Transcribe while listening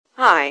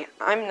Hi,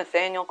 I'm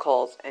Nathaniel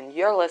Coles, and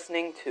you're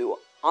listening to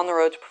On the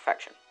Road to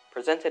Perfection,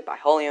 presented by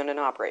Wholly Owned and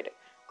Operated,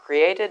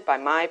 created by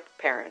my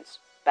parents,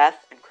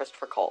 Beth and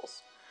Christopher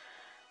Coles.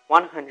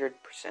 100%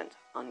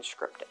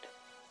 unscripted.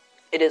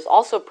 It is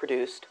also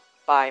produced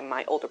by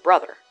my older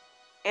brother,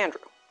 Andrew.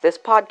 This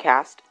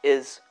podcast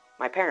is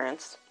my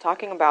parents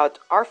talking about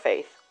our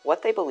faith,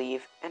 what they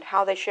believe, and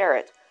how they share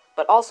it,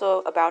 but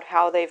also about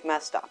how they've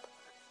messed up,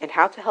 and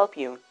how to help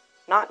you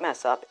not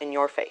mess up in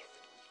your faith.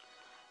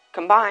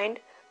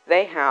 Combined,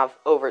 they have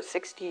over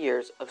 60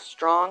 years of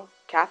strong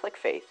Catholic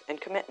faith and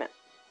commitment.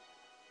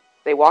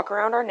 They walk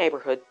around our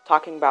neighborhood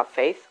talking about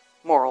faith,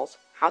 morals,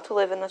 how to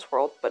live in this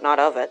world but not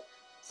of it,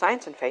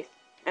 science and faith,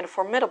 and a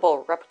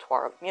formidable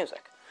repertoire of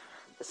music,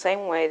 the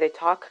same way they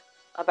talk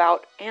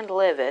about and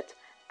live it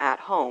at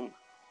home,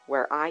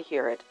 where I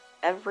hear it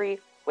every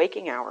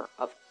waking hour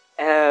of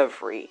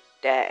every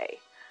day.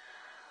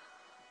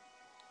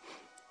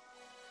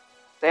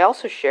 They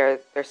also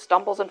share their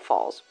stumbles and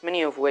falls,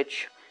 many of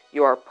which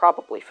you are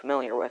probably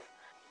familiar with.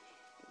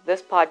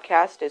 This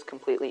podcast is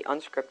completely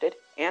unscripted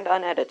and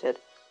unedited,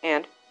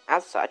 and,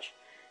 as such,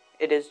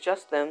 it is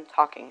just them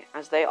talking,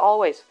 as they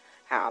always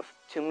have,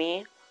 to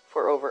me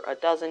for over a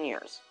dozen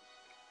years.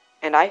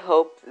 And I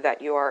hope that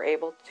you are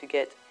able to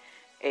get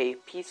a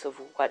piece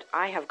of what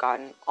I have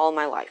gotten all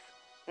my life.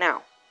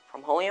 Now,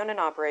 from Wholly Owned and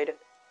Operated,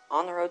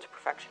 On the Road to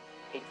Perfection,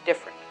 a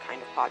different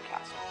kind of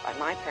podcast by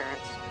my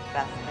parents,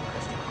 Beth and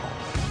Christopher Coles.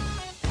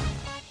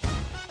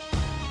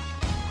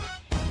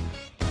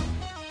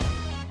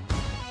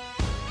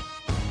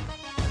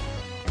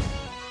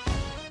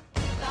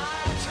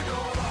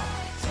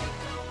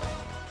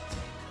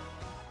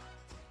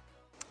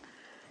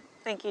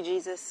 Thank you,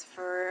 Jesus,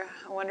 for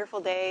a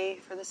wonderful day,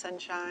 for the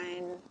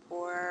sunshine,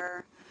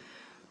 for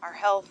our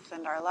health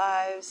and our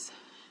lives,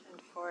 and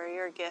for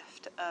your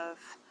gift of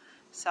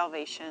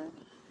salvation.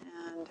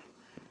 And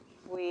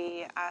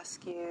we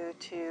ask you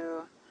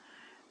to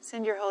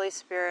send your Holy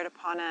Spirit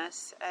upon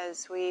us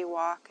as we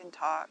walk and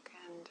talk,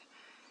 and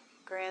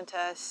grant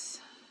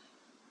us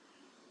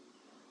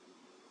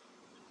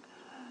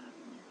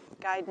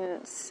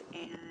guidance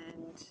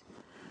and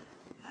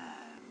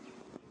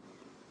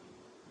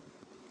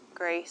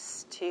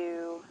grace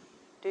to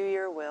do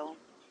your will,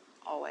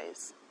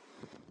 always,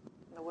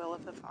 the will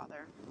of the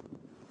Father.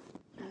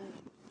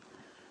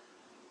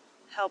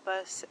 Help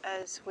us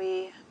as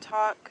we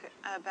talk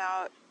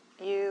about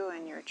you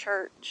and your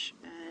church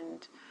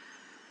and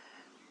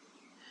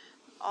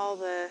all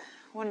the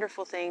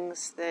wonderful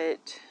things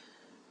that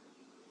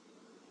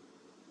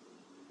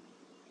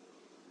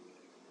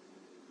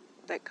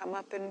come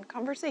up in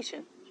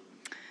conversation.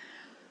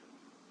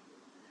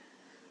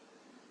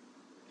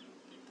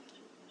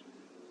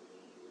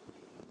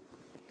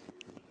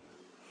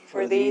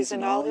 For these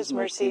and all his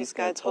mercies,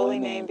 God's holy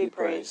name be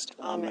praised.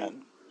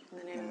 Amen. In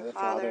the name of the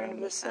Father, and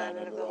of the Son,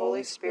 and of the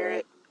Holy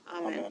Spirit.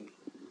 Amen.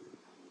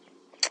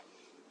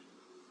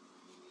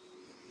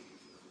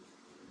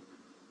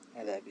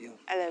 I love you.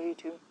 I love you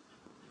too.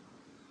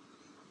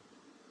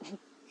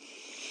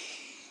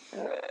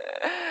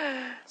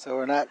 So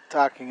we're not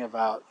talking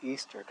about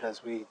Easter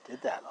because we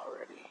did that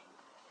already.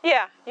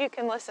 Yeah, you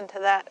can listen to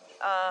that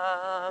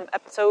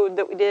episode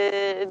that we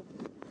did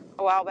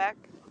a while back.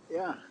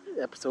 Yeah,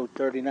 episode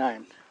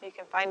 39. You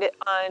can find it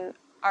on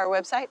our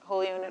website,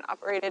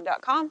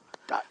 whollyowneddandoperated.com.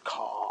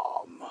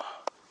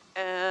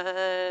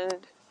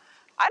 And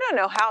I don't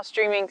know how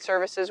streaming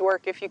services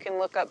work, if you can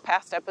look up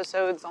past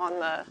episodes on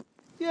the...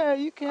 Yeah,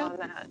 you can. On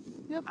that.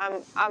 Yep.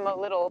 I'm a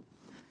little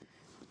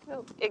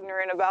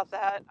ignorant about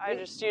that. I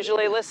just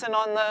usually listen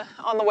on the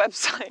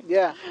website.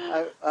 Yeah,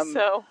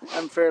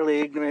 I'm fairly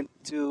ignorant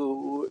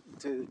to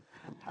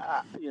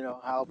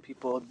how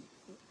people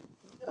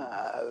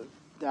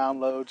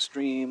download,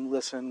 stream,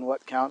 listen,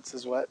 what counts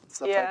as what,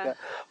 stuff like that.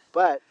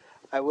 But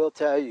I will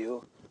tell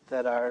you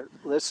that our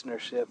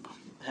listenership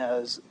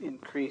has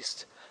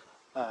increased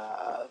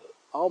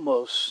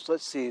almost,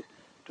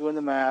 doing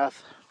the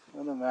math,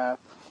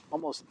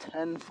 almost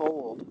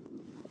tenfold.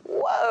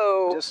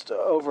 Whoa. Just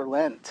over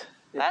Lent.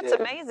 That's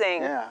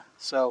amazing. Yeah,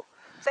 so.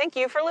 Thank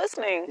you for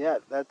listening. Yeah,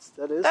 that's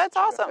terrific.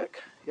 Awesome.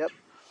 Yep.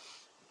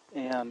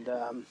 And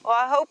well,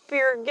 I hope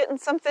you're getting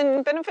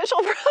something beneficial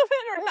from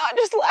it, or not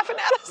just laughing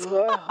at us.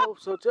 Well, I hope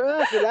so too.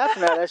 If you're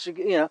laughing at us,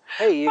 hey,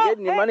 you're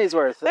getting your money's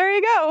worth. There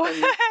you go.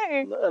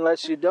 Hey.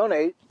 Unless you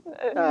donate,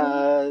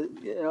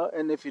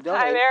 and if you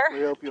donate,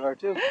 we hope you are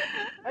too.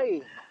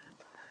 Hey,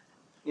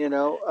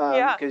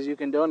 because you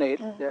can donate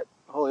at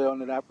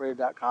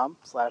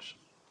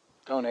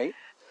whollyowneddandoperated.com/donate.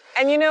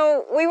 And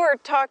we were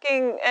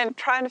talking and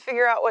trying to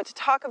figure out what to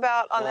talk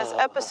about on this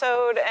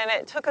episode, and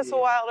it took us a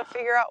while to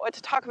figure out what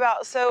to talk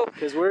about. So,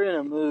 because we're in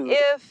a mood.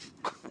 If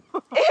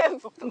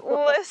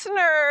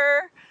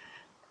listener,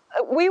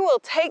 we will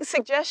take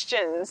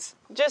suggestions.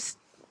 Just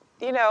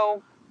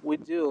we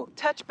do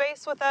touch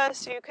base with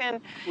us. You can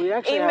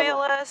email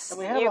us. And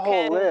we have a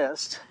whole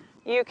list.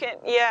 You can,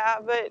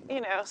 but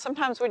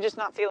sometimes we're just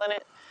not feeling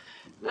it.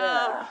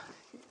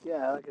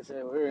 Yeah, like I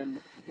said, we're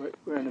in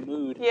a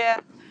mood.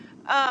 Yeah.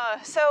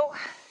 So,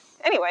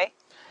 anyway,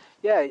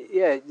 Yeah.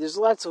 There's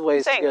lots of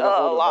ways to Saying get a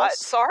hold a of lot. us.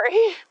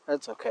 Sorry.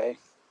 That's okay.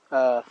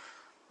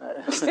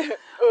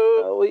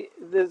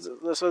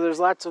 There's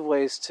lots of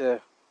ways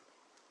to.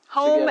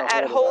 Home get a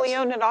at hold of us.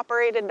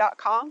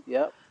 whollyounedanoperated.com.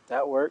 Yep,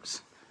 that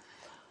works.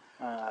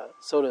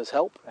 So does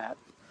help at.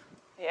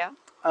 Yeah.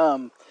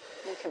 Um,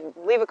 You can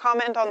leave a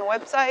comment on the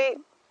website.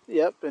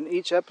 Yep, and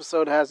each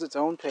episode has its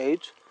own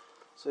page,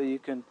 so you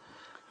can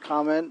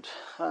comment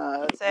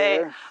Say,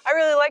 there. I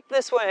really liked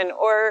this one,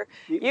 or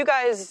you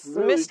guys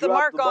really missed the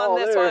dropped mark the on ball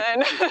this there.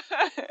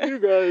 one. You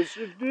guys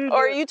did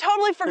Or that. you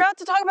totally forgot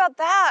to talk about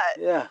that.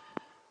 Yeah,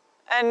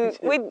 And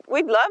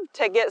we'd love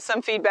to get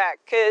some feedback,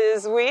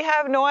 because we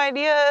have no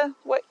idea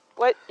what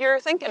you're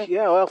thinking.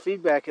 yeah. Well,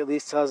 feedback at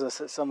least tells us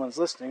that someone's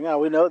listening. Now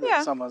we know that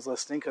Yeah. someone's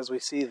listening because we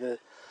see the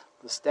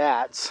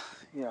stats.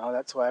 You know,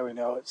 that's why we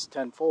know it's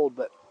tenfold.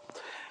 But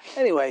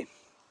anyway,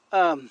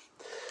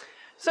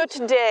 So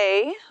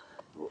today,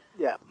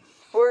 yeah.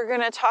 we're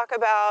going to talk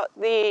about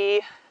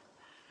the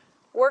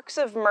works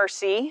of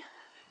mercy,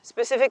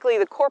 specifically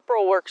the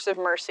corporal works of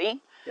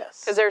mercy, Yes.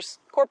 because there's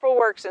corporal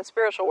works and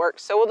spiritual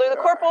works. So we'll do the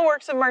corporal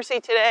works of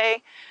mercy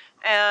today,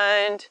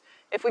 and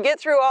if we get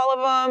through all of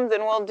them,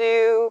 then we'll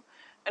do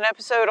an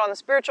episode on the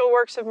spiritual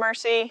works of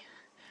mercy.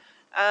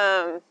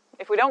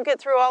 If we don't get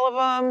through all of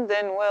them,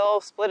 then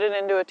we'll split it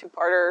into a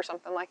two-parter or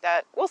something like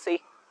that. We'll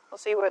see. We'll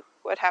see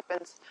what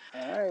happens. All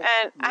right.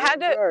 And I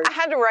had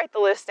to write the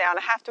list down.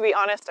 I have to be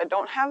honest, I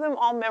don't have them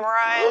all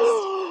memorized.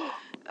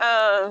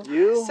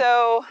 You?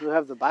 So You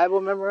have the Bible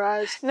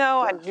memorized?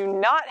 no, I do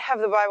not have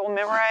the Bible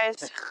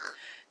memorized.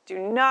 Do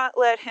not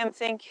let you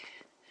think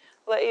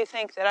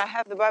that I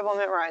have the Bible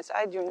memorized.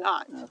 I do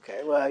not.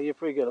 Okay. Well, you're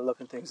pretty good at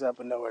looking things up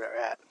and know where they're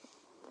at.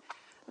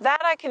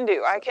 That I can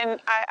do. I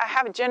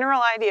have a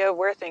general idea of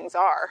where things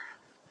are.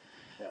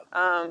 Yep.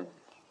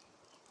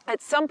 At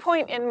some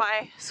point in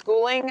my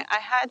schooling, I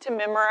had to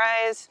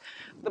memorize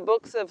the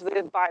books of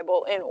the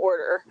Bible in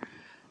order.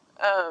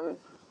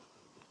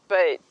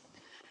 But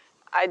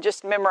I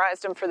just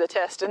memorized them for the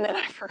test, and then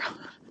I forgot.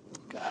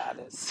 Got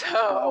it. So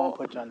I won't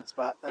put you on the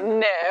spot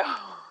then. No.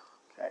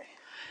 Okay.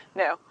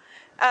 No.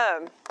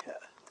 Yeah.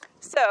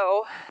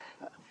 So,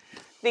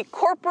 the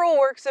corporal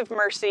works of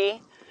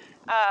mercy,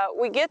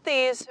 we get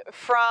these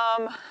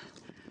from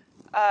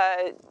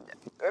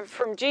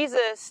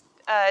Jesus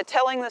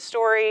telling the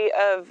story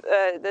of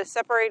the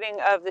separating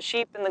of the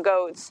sheep and the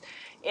goats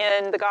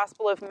in the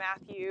Gospel of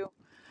Matthew.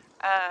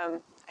 I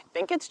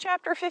think it's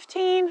chapter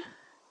 15,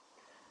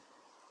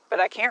 but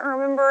I can't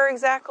remember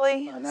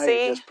exactly. Well, now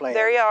See, you're just playing.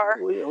 there you are.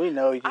 We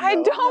know you know. I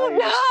don't Now know. you're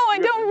just- I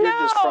don't You're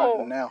just know.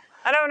 fronting now.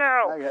 I don't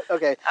know.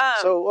 Okay.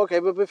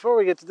 But before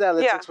we get to that,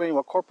 let's yeah. explain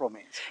what corporal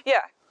means. Yeah,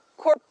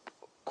 corporal.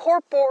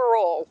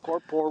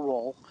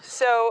 Corporal.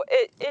 So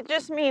it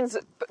just means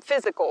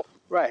physical.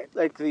 Right.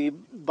 Like the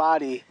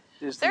body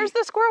is There's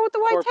the squirrel with the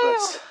white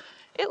corpus. tail.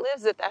 It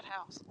lives at that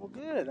house. Well,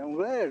 good. I'm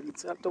glad.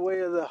 It's out the way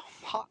of the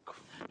hawk.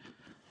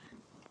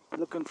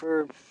 Looking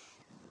for...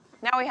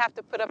 Now we have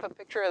to put up a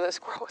picture of the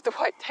squirrel with the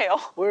white tail.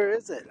 Where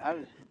is it?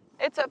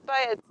 It's up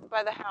by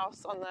the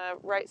house on the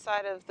right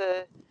side of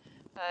the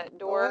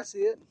door. Oh, I see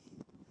it.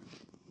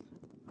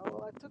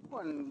 Oh, I took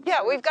one. Yeah,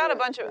 we've got a Right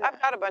bunch of. there. I've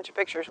got a bunch of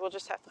pictures. We'll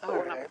just have to put All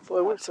one right. up.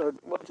 Boy, we're so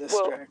We'll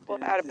distracted.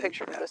 add a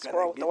picture of the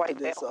squirrel with the white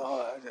tail.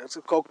 Oh, it's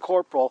a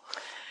corporal.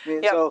 I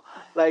mean, Yep. So,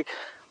 like,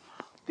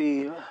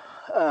 the...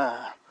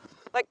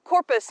 Like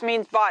corpus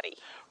means body.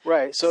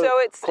 Right. So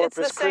it's Corpus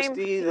the same.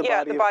 Christi, the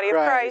the body of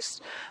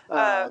Christ.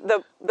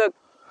 The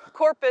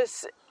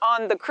corpus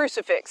on the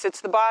crucifix. It's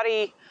the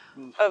body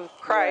of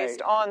Christ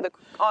Right.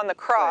 on the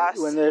cross.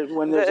 Right.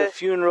 When there's a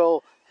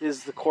funeral,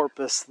 is the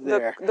corpus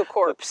there? The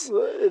corpse.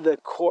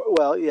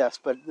 Well, yes,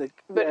 but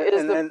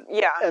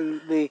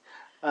and the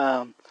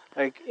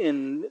like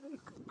in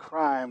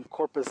crime,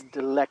 corpus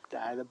delicti,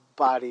 the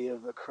body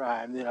of the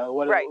crime. You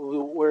know, Right.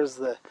 Where's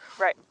the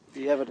Right.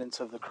 the evidence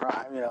of the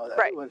crime? You know, that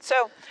Right. would-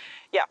 So,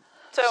 yeah.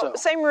 So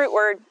same root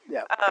word.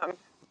 yeah.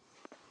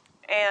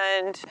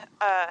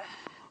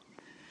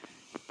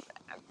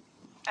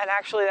 And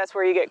actually, that's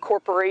where you get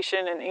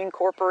corporation and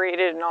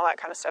incorporated and all that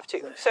kind of stuff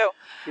too. So,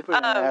 People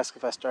are going to ask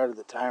if I started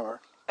the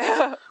timer.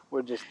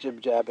 We're just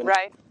jib-jabbing.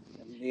 right?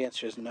 And the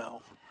answer is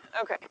no.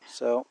 Okay.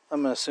 So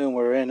I'm going to assume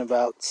we're in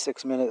about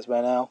 6 minutes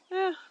by now.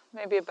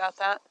 Maybe about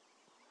that.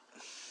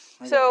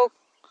 So,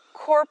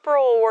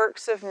 corporal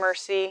works of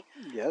mercy.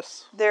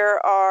 Yes.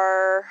 There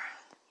are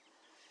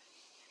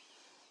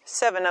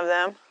 7 of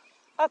them.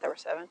 I thought there were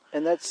 7.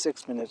 And that's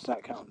 6 minutes,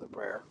 not counting the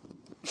prayer.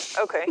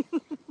 Okay.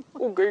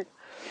 Okay.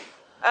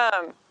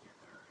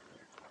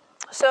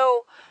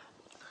 So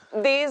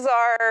these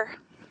are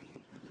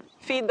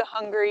feed the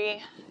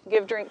hungry,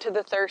 give drink to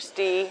the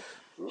thirsty,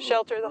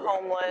 shelter the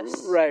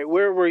homeless. Right.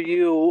 Where were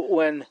you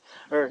when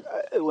I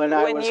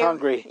was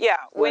hungry? Yeah.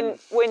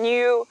 When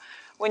you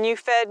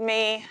fed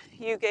me,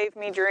 you gave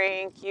me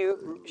drink,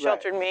 you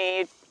sheltered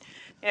me.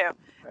 You know.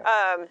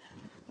 Right.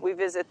 We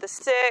visit the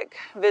sick,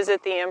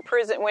 visit the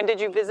imprisoned. When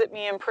did you visit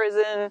me in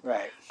prison?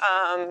 Right.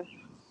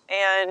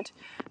 And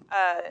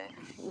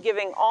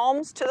giving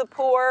alms to the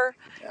poor,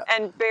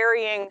 and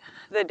burying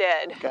the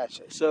dead.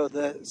 Gotcha. So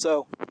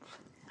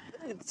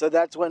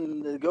that's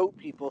when the goat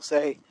people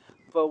say,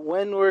 "But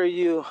when were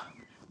you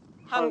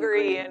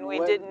Hungry and we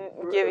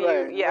didn't give you,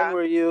 When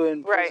were you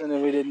in prison Right.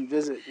 and we didn't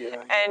visit you?"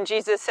 And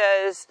Jesus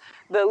says,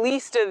 the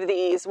least of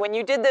these, when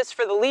you did this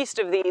for the least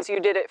of these, you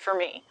did it for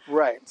me.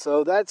 Right.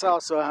 So that's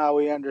also how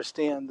we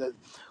understand that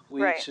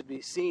we Right. should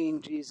be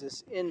seeing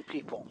Jesus in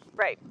people,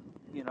 Right.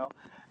 you know.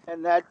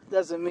 And that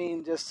doesn't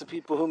mean just the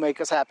people who make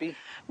us happy,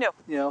 No.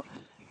 you know,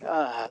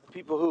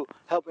 people who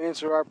help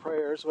answer our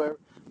prayers,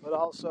 but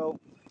also,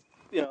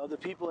 you know, the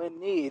people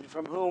in need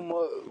from whom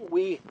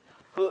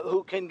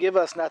who can give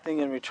us nothing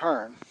in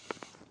return.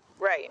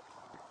 Right.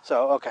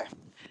 So, okay.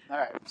 All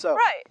right. So,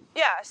 Right.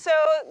 Yeah. So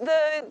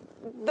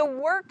the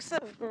works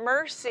of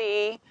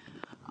mercy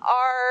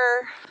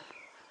are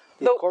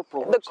the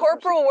corporal works the of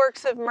corporal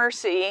works of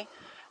mercy.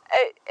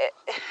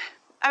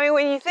 I mean,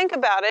 when you think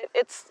about it,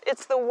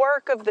 it's the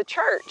work of the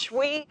church.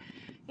 When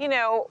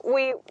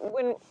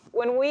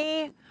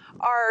we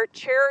are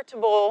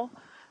charitable.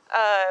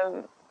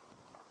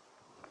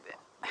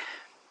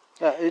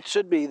 It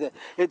should be that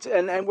it's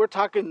and we're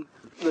talking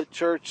the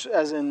church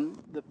as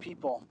in the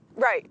people,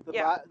 Right.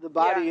 the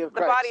body of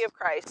Christ. The body of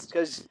Christ.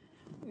 Because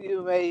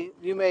you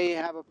may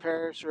have a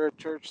parish or a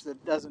church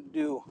that doesn't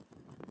do.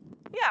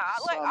 Yeah,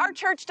 like our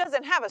church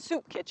doesn't have a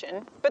soup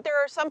kitchen, but there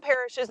are some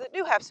parishes that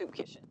do have soup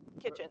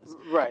kitchens.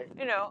 Right.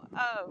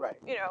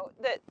 Right.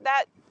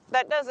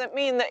 That doesn't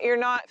mean that you're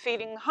not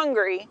feeding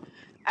hungry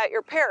at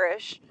your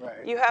parish.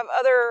 Right. You have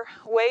other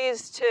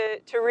ways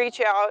to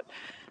reach out.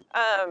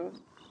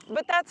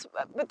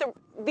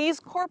 These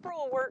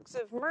corporal works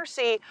of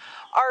mercy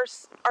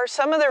are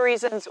some of the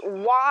reasons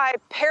why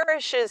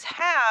parishes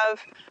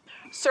have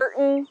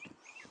certain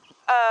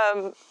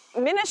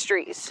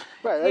ministries.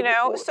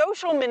 Right.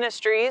 Social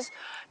ministries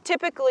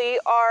typically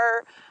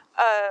are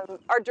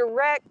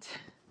direct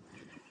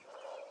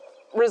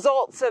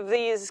results of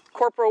these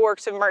corporal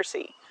works of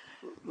mercy.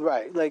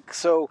 Right. Like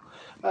so,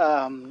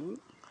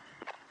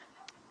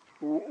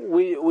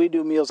 we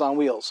do Meals on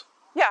Wheels.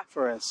 Yeah.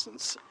 For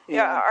instance.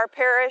 Yeah, our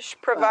parish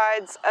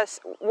provides us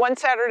one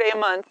Saturday a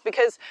month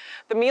because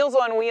the Meals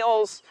on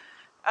Wheels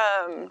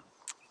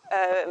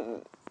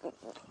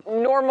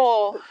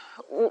normal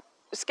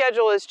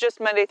schedule is just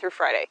Monday through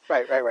Friday.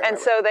 Right. And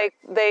so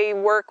they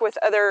work with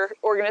other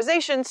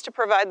organizations to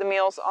provide the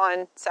meals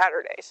on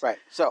Saturdays. Right.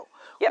 So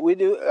Yep. we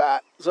do.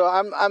 So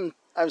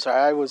I'm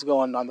sorry. I was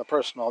going on the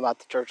personal, not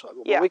the church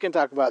level. Yeah. But we can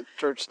talk about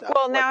church stuff.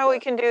 Well, now we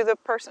can do the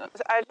personal.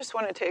 I just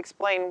wanted to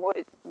explain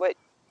what.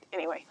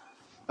 Anyway,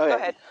 Okay. go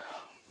ahead.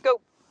 Go.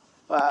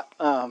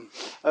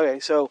 Okay.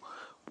 So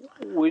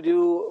we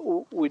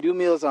do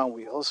Meals on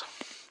Wheels,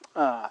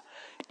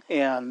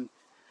 and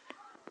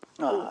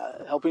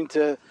helping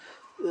to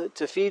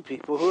feed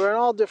people who are in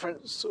all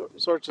different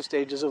sorts of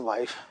stages of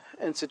life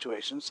and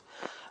situations,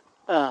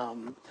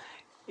 and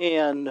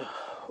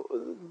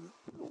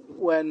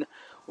when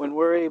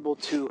we're able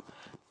to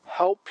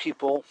help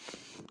people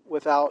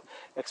without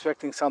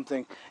expecting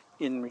something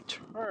in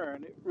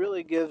return, it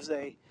really gives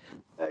a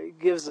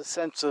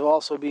sense of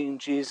also being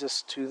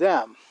Jesus to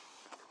them,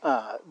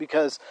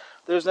 because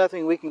there's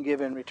nothing we can give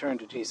in return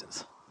to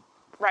Jesus.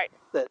 Right.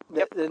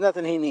 There's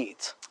nothing he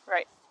needs.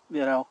 Right.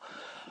 You know,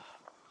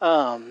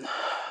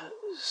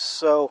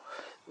 so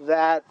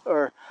that,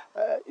 or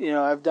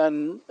I've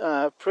done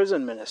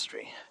prison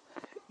ministry,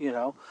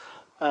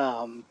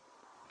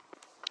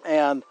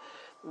 and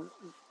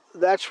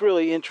that's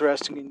really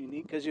interesting and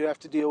unique because you have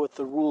to deal with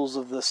the rules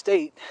of the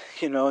state,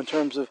 in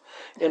terms of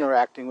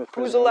interacting with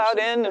prisoners. Who's allowed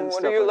in and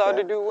what are you allowed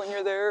like to do when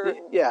you're there?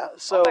 Yeah,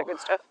 so all that good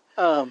stuff.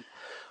 Background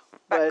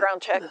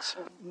but, checks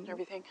and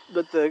everything.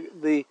 But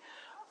the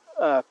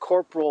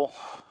corporal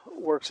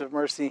works of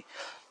mercy,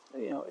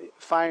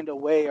 find a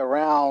way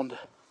around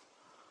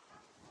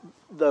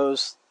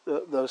those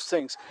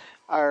things.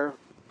 Our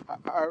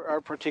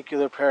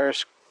particular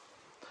parish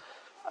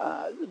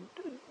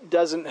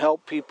doesn't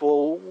help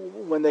people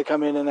when they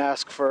come in and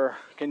ask for,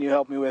 can you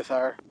help me with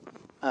our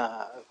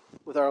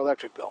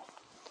electric bill,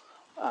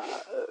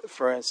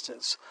 for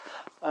instance.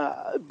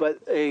 But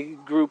a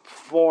group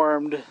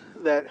formed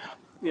that,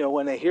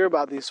 when they hear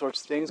about these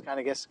sorts of things, kind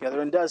of gets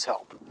together and does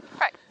help.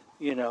 Right.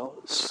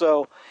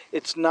 So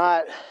it's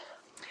not.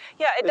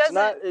 Yeah, it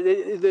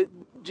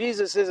doesn't.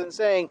 Jesus isn't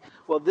saying,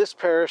 well, this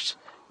parish,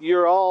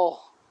 you're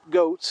all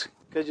goats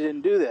because you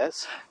didn't do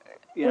this.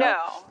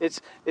 No.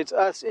 It's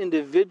us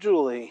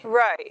individually.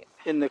 Right.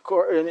 In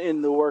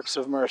the works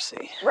of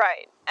mercy.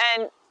 Right.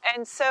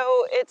 And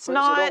so it's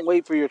not. So don't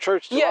wait for your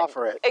church to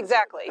offer it.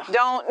 Exactly.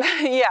 Don't.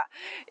 Yeah.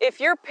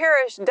 If your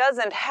parish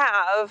doesn't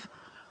have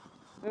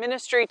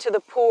ministry to the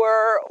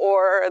poor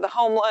or the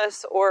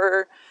homeless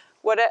or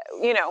what,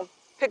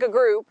 pick a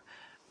group,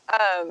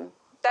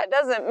 that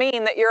doesn't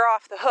mean that you're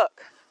off the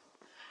hook.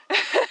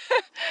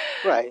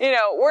 Right.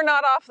 We're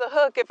not off the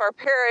hook if our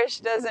parish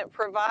doesn't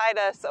provide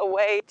us a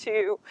way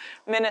to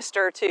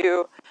minister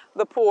to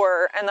the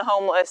poor and the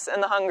homeless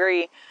and the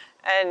hungry.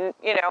 And,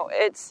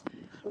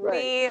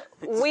 Right.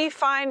 we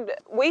find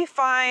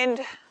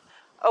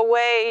a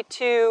way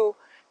to,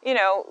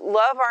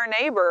 love our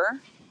neighbor.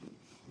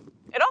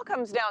 It all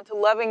comes down to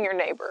loving your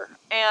neighbor.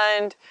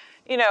 And,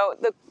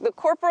 the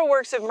corporal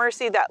works of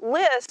mercy, that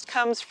list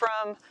comes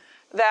from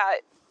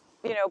that,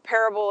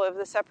 parable of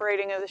the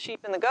separating of the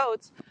sheep and the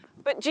goats.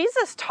 But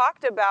Jesus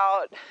talked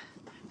about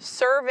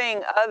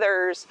serving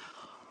others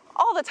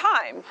all the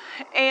time.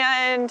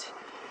 And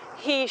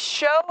he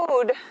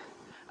showed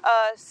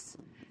us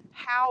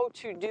how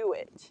to do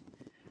it.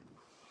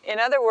 In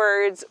other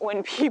words,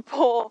 when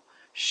people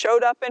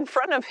showed up in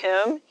front of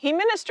him, he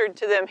ministered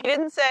to them. He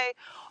didn't say,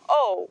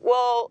 oh,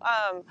 well,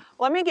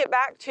 let me get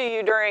back to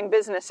you during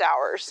business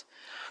hours,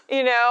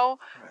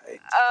 Right.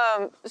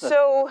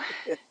 So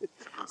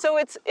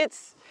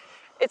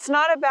it's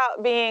not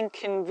about being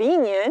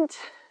convenient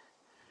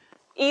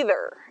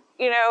either.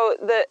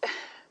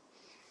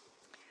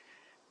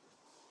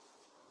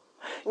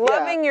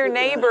 Loving your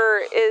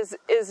neighbor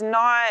is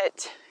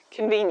not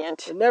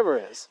convenient. It never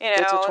is.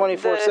 It's a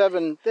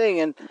 24/7 thing.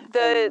 And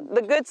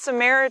the Good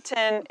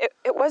Samaritan,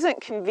 it wasn't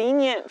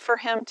convenient for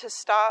him to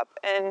stop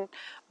and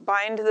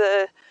bind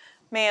the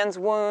man's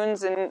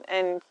wounds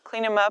and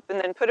clean him up and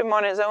then put him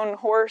on his own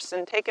horse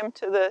and take him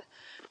to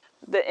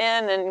the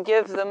inn and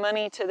give the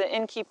money to the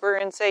innkeeper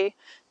and say,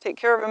 take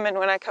care of him, and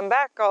when I come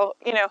back, I'll,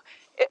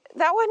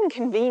 that wasn't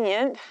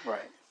convenient.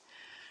 right.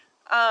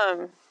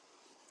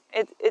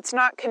 It's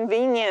not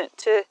convenient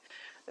to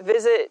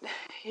visit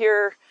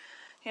your,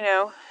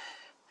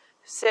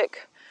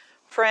 sick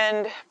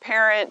friend,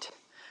 parent,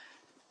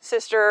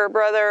 sister,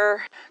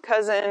 brother,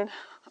 cousin,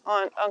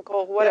 aunt,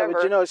 uncle, whatever.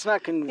 Yeah, but it's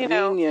not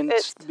convenient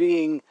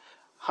being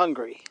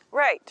hungry.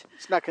 Right.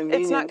 It's not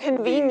convenient. It's not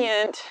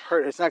convenient. Being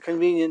hurt. It's not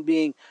convenient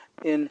being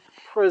in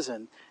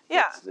prison.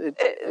 Yeah.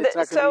 It's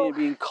not convenient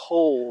being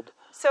cold.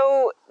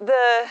 So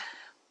the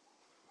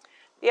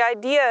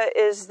idea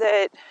is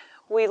that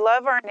we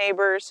love our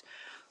neighbors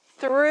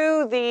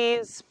through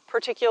these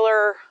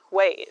particular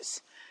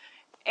ways.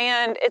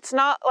 And it's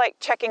not like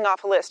checking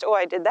off a list. Oh,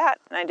 I did that,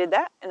 and I did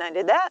that, and I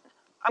did that.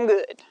 I'm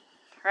good,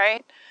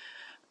 right?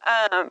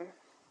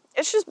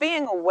 It's just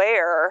being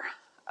aware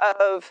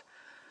of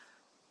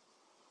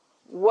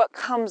what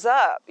comes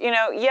up.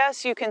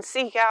 Yes, you can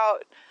seek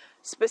out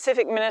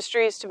specific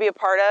ministries to be a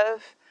part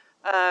of.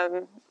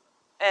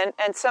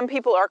 And some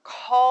people are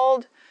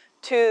called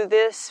to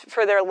this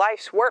for their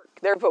life's work.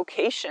 Their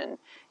vocation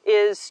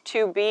is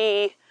to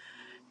be,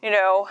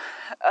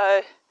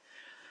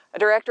 a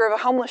director of a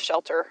homeless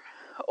shelter,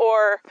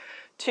 or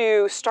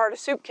to start a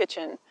soup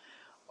kitchen,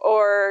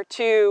 or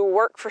to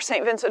work for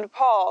St. Vincent de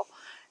Paul,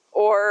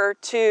 or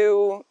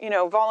to,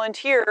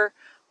 volunteer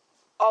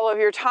all of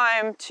your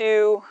time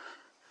to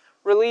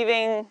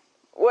relieving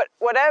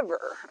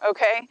whatever,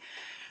 okay?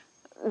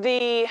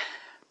 I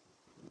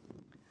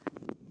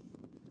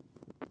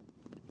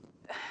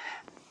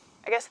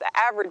guess the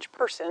average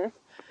person,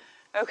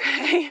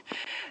 okay,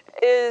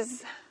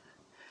 is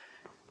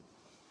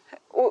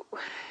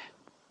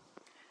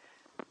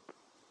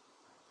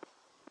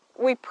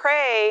we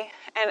pray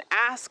and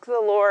ask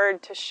the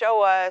Lord to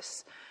show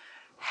us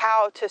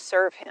how to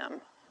serve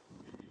him.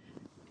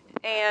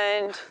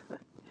 And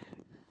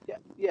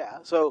yeah.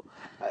 So,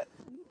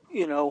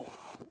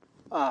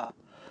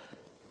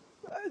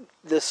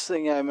 this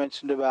thing I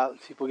mentioned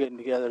about people getting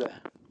together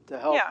to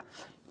help. yeah,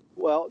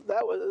 Well,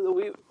 that was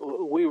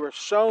we were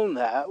shown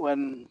that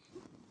when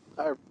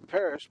our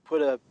parish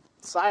put a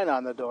sign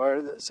on the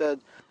door that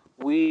said,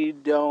 "We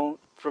don't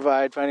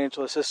provide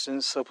financial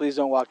assistance, so please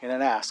don't walk in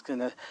and ask."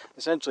 And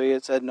essentially,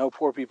 it said, "No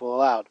poor people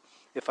allowed,"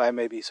 if I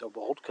may be so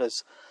bold,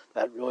 because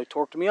that really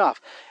torqued me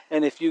off.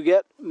 And if you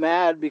get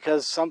mad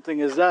because something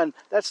is done,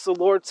 that's the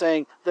Lord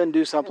saying, "Then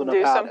do something about it."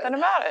 Do something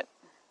about it.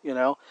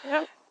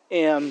 Yep.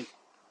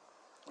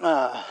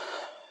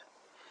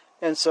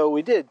 And so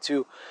we did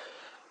to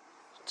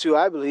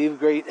I believe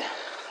great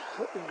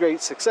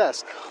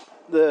success.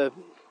 The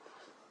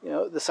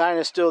sign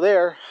is still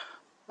there,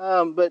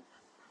 but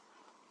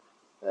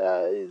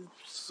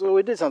so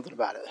we did something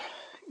about it.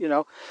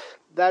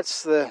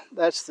 That's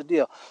the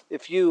deal.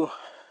 If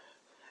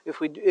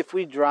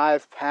we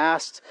drive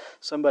past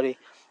somebody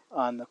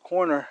on the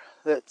corner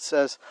that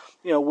says,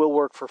 we'll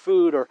work for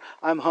food, or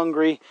I'm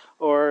hungry,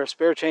 or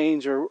spare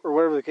change, or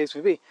whatever the case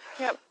may be.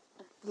 Yep.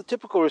 The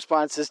typical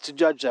response is to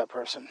judge that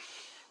person.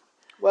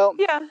 Well,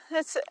 yeah,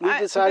 we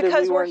decided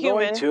because we weren't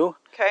going to.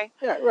 Okay.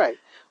 Yeah, right.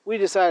 We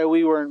decided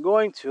we weren't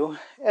going to,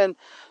 and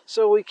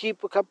so we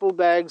keep a couple of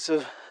bags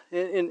of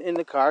in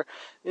the car,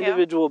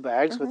 individual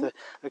bags with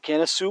a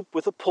can of soup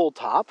with a pull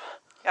top.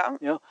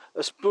 Yeah.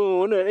 A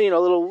spoon, a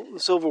little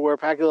silverware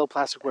pack, a little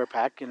plasticware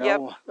pack.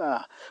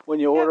 When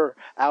you order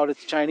out at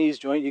the Chinese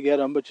joint, you get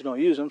them, but you don't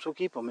use them, so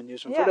keep them and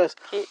use them for this.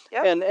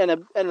 Yep.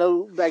 And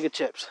a bag of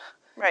chips.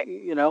 Right.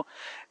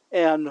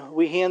 And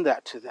we hand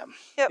that to them.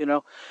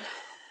 Yep.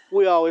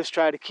 We always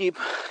try to keep,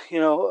 a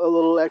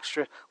little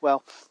extra.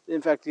 Well,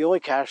 in fact, the only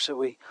cash that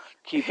we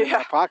keep in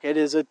our pocket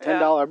is a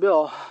 $10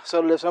 bill,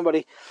 so that if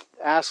somebody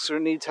asks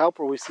or needs help,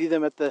 or we see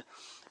them at the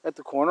at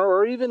the corner,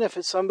 or even if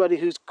it's somebody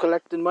who's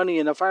collecting money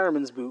in a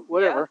fireman's boot,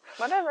 whatever.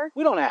 Yeah, whatever.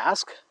 We don't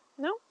ask.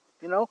 No.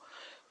 You know,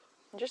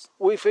 Just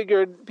we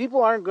figured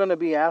people aren't going to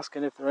be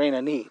asking if there ain't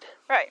a need.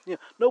 right. You know,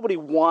 nobody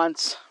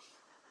wants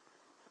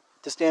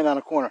to stand on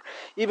a corner.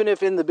 Even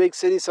if in the big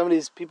cities, some of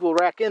these people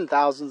rack in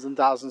thousands and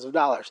thousands of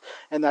dollars,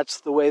 and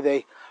that's the way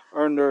they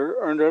earn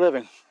their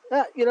living.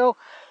 You know,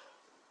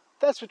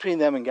 that's between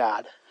them and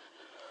God.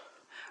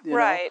 You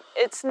right.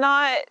 know? It's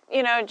not,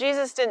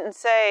 Jesus didn't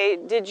say,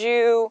 did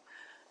you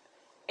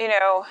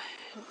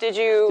Did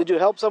you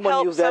help someone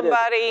help you vetted?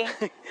 somebody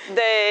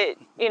that,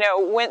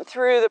 went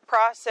through the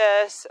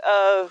process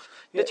of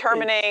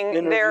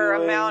determining their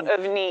amount of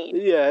need?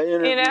 Yeah,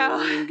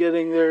 interviewing and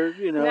getting their,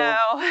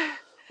 No.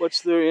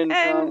 what's their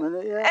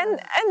income.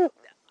 And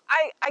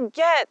I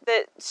get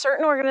that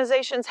certain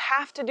organizations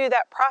have to do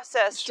that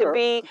process to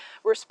be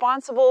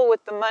responsible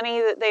with the money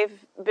that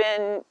they've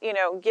been,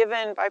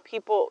 given by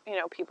people.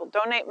 People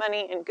donate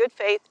money in good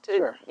faith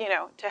to,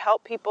 to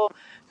help people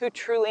who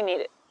truly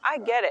need it. I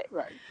get it.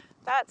 Right.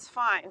 That's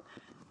fine.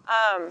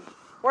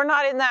 We're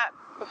not in that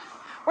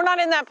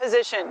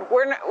position.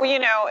 We're not,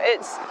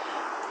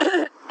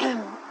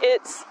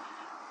 it's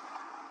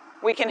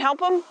we can help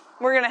them.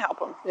 We're going to help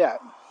them. Yeah.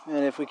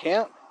 And if we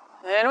can't,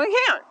 then we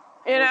can't.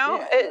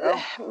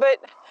 But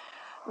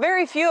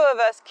very few of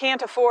us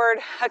can't afford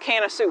a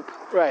can of soup.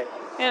 right.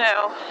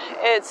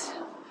 It's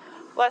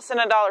less than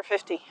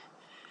 $1.50.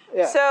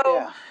 Yeah. So,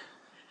 yeah.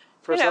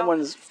 For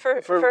someone's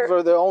for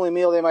the only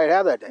meal they might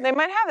have that day, they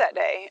might have that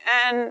day,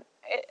 and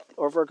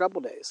or for a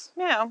couple days.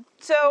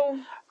 So,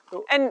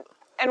 and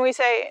we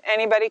say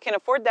anybody can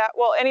afford that.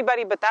 Well,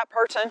 anybody but that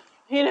person.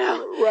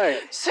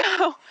 Right.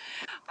 So,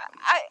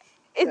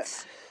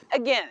 it's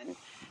again.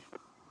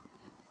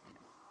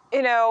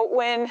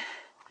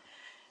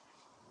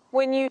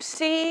 When you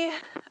see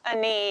a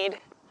need,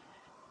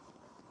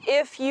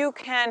 if you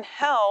can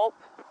help,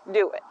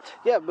 do it.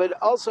 Yeah, but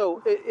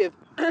also if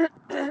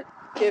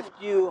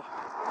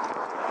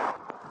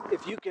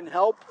you can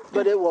help,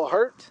 but it will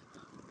hurt.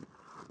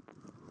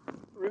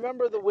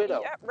 Remember the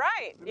widow. Yeah,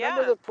 right.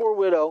 Remember the poor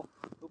widow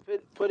who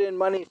put in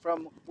money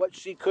from what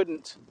she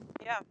couldn't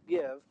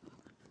give,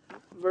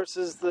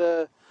 versus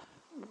the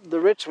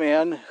rich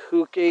man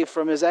who gave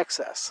from his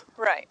excess.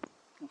 Right.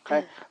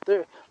 Okay,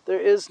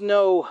 there's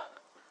no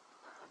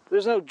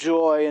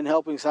joy in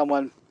helping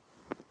someone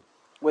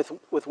with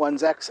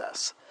one's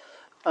excess.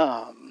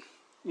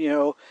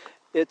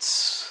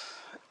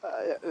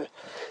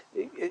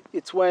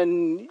 It's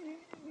when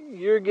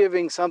you're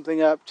giving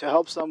something up to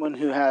help someone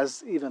who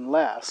has even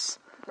less.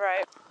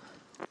 Right.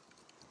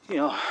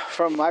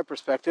 From my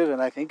perspective,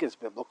 and I think it's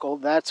biblical,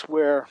 that's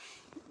where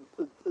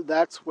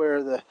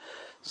the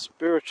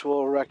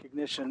spiritual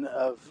recognition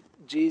of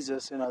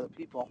Jesus in other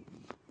people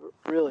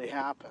really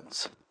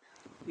happens.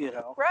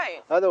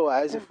 Right.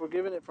 Otherwise, if we're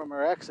giving it from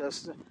our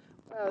excess,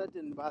 that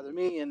didn't bother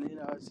me, and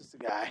it's just a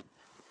guy.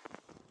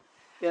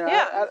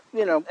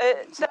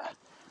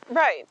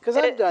 Right. Because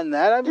I've done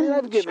that. I mean,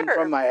 I've given Sure.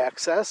 from my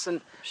excess,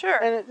 and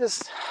it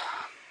just,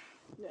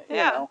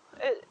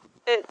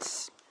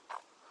 it's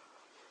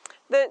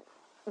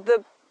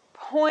the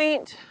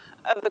point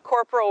of the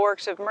corporal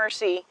works of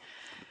mercy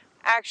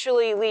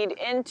actually lead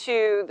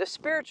into the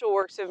spiritual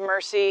works of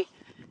mercy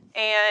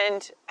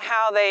and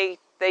how they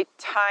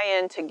tie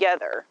in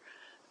together.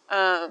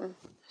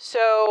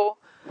 So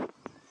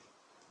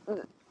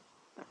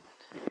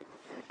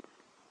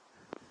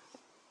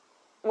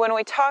when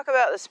we talk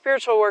about the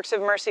spiritual works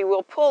of mercy,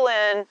 we'll pull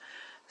in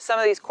some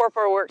of these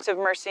corporal works of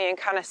mercy and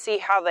kind of see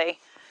how they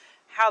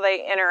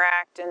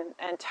interact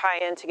and tie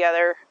in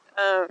together.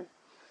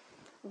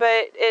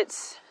 But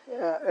it's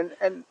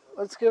and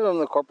let's give them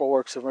the corporal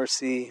works of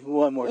mercy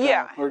one more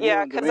time.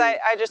 Because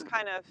I just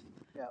kind of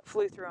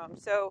flew through them.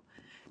 So,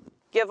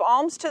 give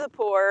alms to the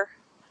poor,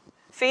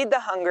 feed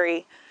the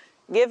hungry,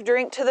 give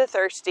drink to the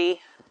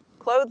thirsty,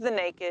 clothe the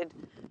naked,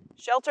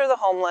 shelter the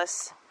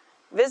homeless,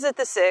 visit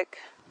the sick,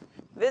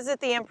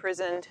 visit the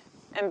imprisoned,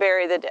 and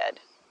bury the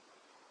dead.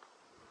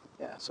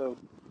 Yeah, so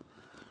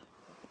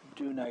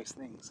do nice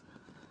things.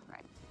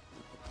 Right.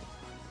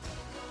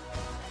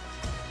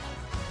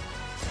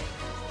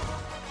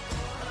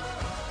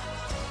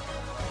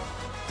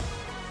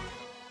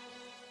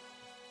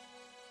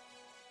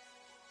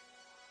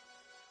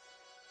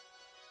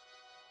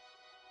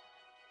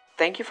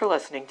 Thank you for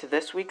listening to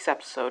this week's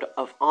episode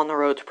of On the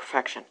Road to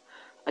Perfection,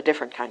 a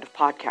different kind of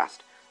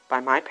podcast,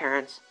 by my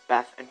parents,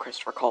 Beth and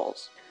Christopher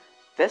Coles.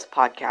 This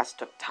podcast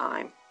took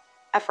time,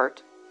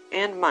 effort,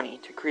 and money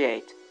to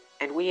create,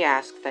 and we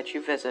ask that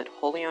you visit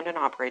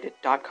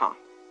holyownedandoperated.com.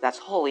 That's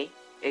holy,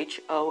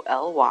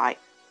 H-O-L-Y,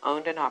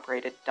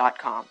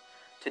 ownedandoperated.com,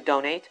 to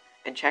donate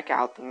and check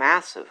out the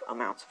massive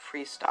amounts of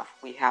free stuff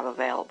we have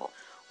available.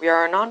 We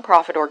are a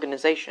non-profit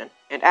organization,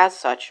 and as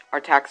such,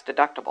 are tax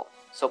deductible,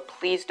 so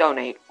please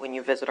donate when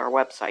you visit our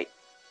website.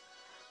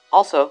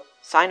 Also,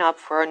 sign up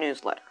for our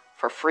newsletter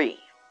for free.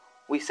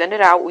 We send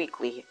it out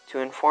weekly to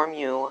inform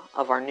you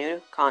of our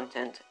new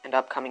content and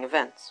upcoming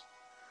events.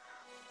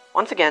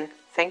 Once again,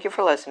 thank you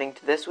for listening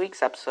to this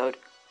week's episode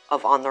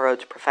of On the Road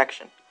to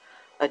Perfection.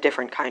 a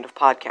different kind of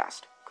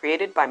podcast,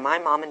 created by my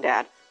mom and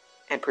dad,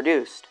 and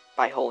produced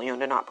by Wholly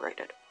Owned and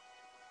Operated.